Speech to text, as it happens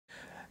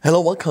Hello,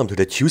 welcome to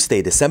the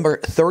Tuesday, December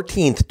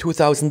 13th,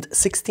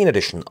 2016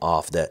 edition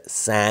of the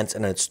SANS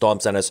and Storm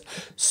Center's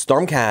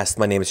Stormcast.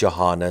 My name is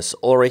Johannes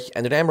Ulrich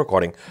and today I'm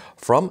recording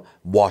from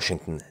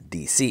Washington,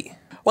 D.C.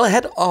 Well,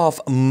 ahead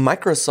of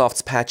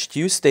Microsoft's Patch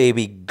Tuesday,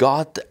 we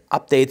got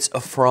updates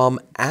from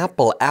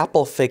Apple.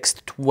 Apple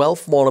fixed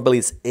 12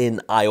 vulnerabilities in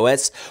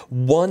iOS,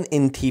 1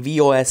 in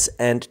tvOS,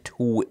 and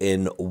 2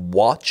 in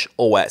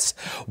WatchOS.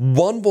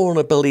 One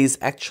vulnerability is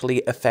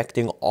actually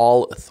affecting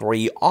all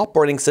 3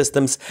 operating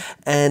systems,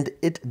 and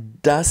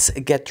it does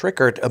get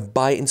triggered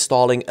by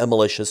installing a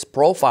malicious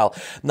profile.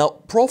 Now,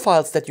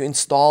 profiles that you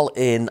install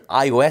in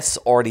iOS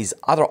or these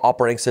other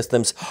operating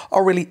systems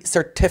are really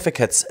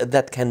certificates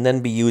that can then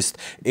be used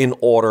in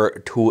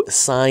order to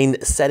sign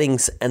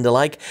settings and the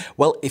like.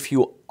 Well, if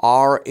you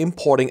are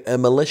importing a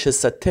malicious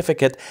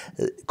certificate,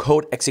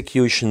 code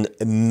execution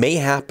may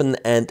happen,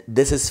 and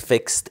this is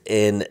fixed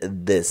in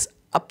this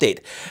update.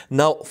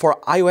 Now, for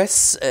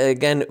iOS,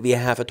 again, we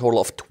have a total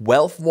of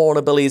 12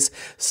 vulnerabilities.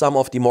 Some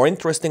of the more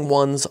interesting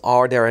ones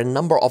are there are a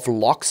number of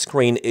lock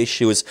screen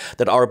issues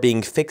that are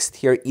being fixed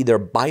here, either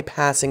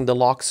bypassing the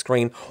lock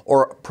screen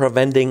or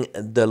preventing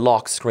the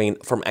lock screen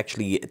from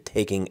actually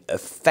taking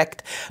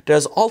effect.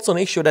 There's also an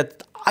issue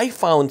that I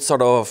found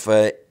sort of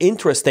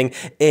interesting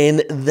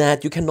in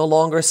that you can no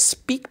longer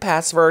speak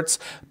passwords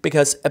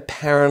because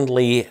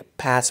apparently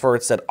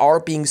passwords that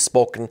are being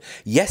spoken,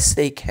 yes,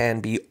 they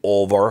can be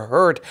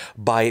overheard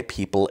by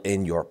people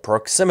in your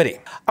proximity.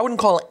 I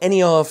wouldn't call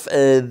any of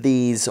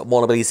these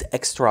vulnerabilities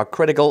extra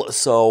critical,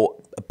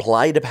 so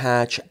apply the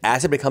patch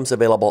as it becomes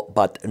available,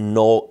 but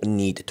no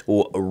need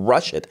to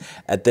rush it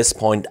at this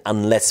point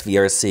unless we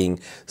are seeing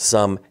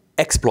some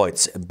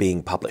exploits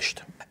being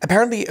published.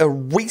 Apparently, a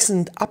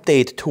recent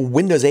update to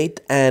Windows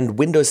 8 and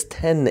Windows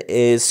 10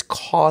 is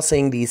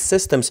causing these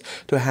systems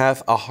to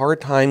have a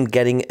hard time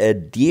getting a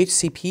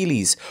DHCP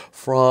lease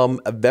from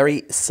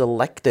very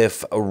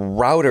selective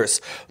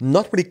routers.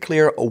 Not really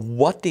clear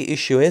what the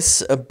issue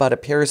is, but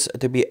appears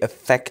to be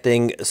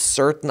affecting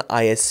certain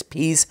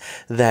ISPs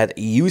that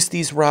use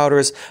these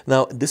routers.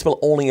 Now, this will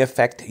only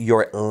affect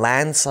your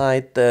LAN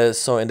site,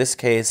 so in this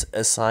case,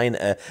 assign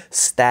a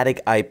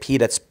static IP.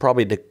 That's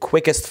probably the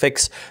quickest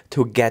fix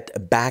to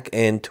get back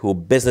into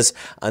business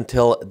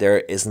until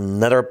there is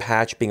another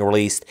patch being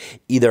released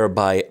either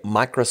by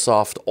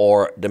Microsoft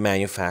or the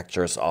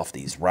manufacturers of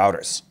these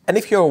routers. And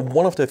if you're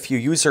one of the few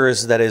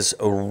users that is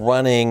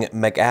running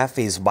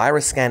McAfee's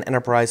VirusScan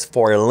Enterprise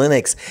for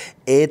Linux,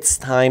 it's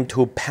time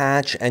to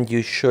patch, and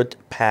you should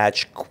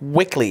patch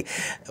quickly.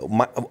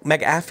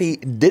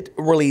 McAfee did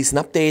release an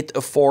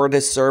update for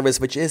this service,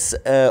 which is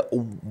a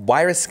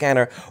virus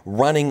scanner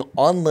running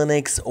on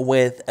Linux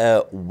with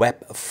a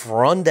web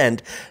front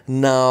end.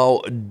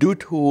 Now, due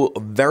to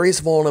various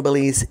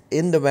vulnerabilities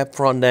in the web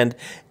front end,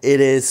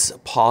 it is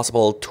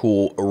possible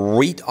to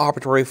read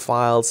arbitrary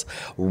files,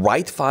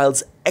 write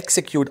files,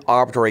 execute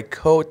arbitrary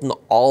code, and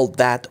all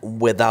that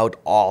without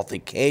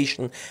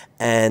authentication.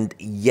 And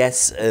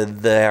yes,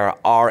 there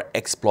are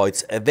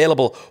exploits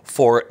available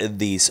for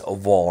these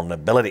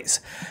vulnerabilities.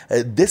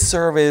 This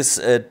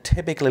service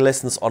typically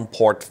listens on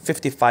port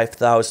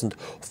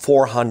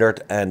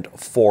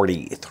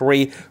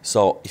 55,443.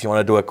 So if you want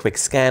to do a quick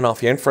scan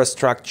of your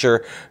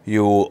infrastructure,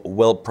 you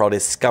will probably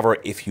discover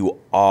if you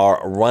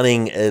are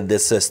running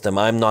this system.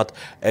 I'm not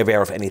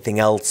aware of anything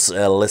else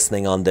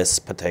listening on this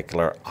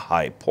particular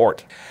high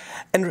port.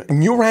 And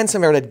new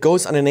ransomware that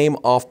goes under the name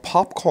of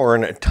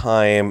Popcorn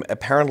Time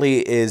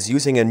apparently is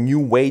using a new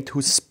way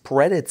to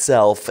spread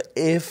itself.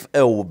 If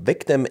a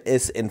victim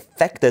is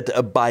infected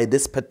by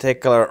this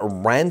particular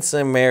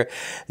ransomware,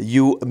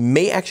 you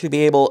may actually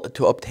be able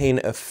to obtain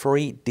a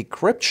free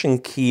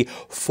decryption key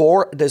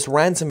for this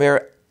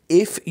ransomware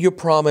if you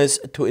promise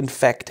to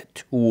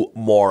infect 2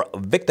 more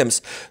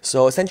victims.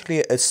 So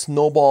essentially a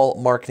snowball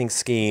marketing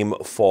scheme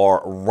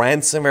for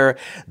ransomware.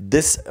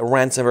 This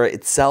ransomware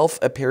itself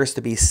appears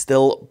to be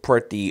still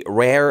pretty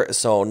rare,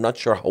 so not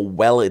sure how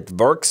well it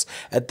works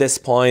at this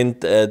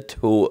point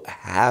to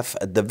have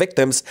the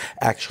victims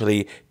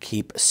actually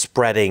keep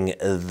spreading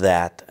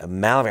that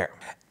malware.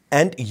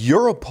 And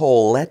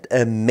Europol led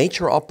a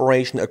major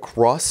operation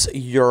across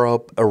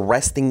Europe,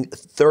 arresting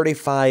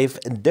 35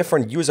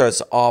 different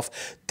users of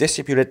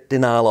distributed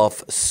denial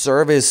of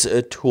service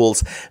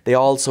tools. They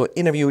also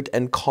interviewed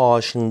and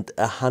cautioned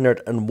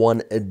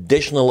 101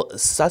 additional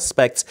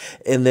suspects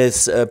in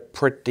this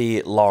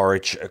pretty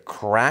large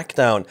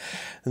crackdown.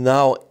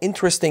 Now,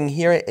 interesting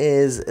here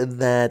is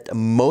that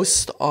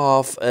most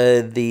of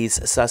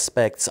these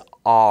suspects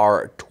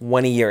are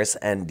 20 years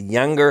and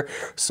younger,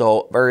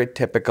 so very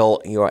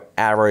typical, your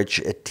average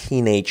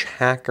teenage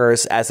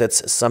hackers, as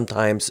it's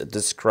sometimes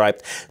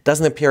described.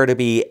 Doesn't appear to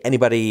be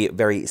anybody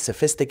very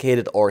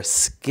sophisticated or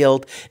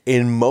skilled.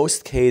 In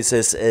most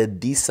cases,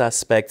 these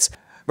suspects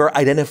were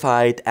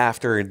identified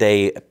after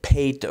they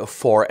paid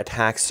for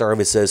attack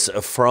services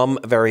from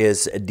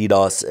various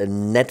DDoS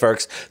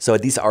networks. So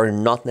these are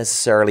not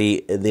necessarily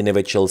the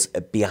individuals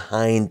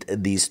behind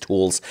these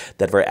tools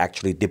that were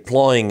actually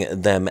deploying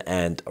them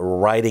and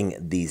writing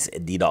these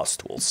DDoS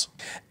tools.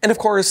 And of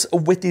course,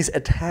 with these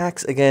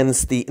attacks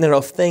against the Internet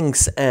of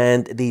Things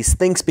and these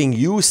things being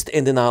used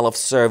in denial of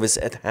service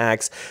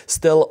attacks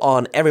still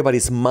on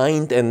everybody's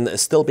mind and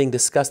still being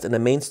discussed in the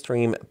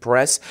mainstream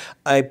press,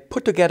 I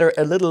put together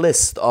a little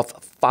list of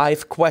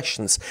 5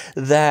 questions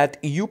that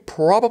you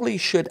probably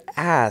should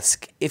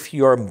ask if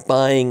you're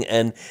buying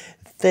an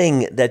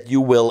thing that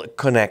you will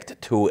connect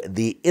to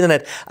the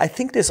internet. I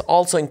think this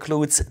also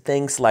includes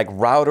things like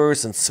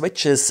routers and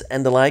switches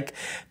and the like.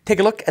 Take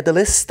a look at the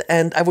list,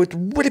 and I would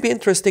really be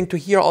interesting to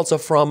hear also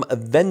from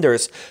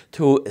vendors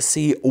to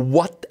see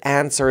what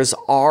answers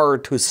are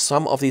to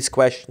some of these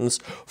questions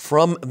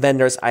from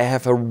vendors. I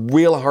have a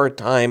real hard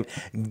time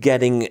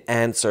getting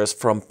answers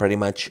from pretty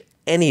much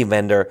any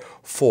vendor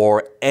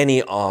for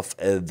any of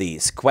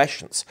these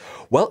questions.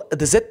 Well,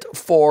 that's it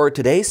for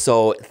today.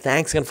 So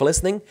thanks again for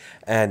listening,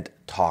 and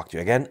talk to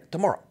you again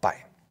tomorrow.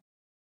 Bye.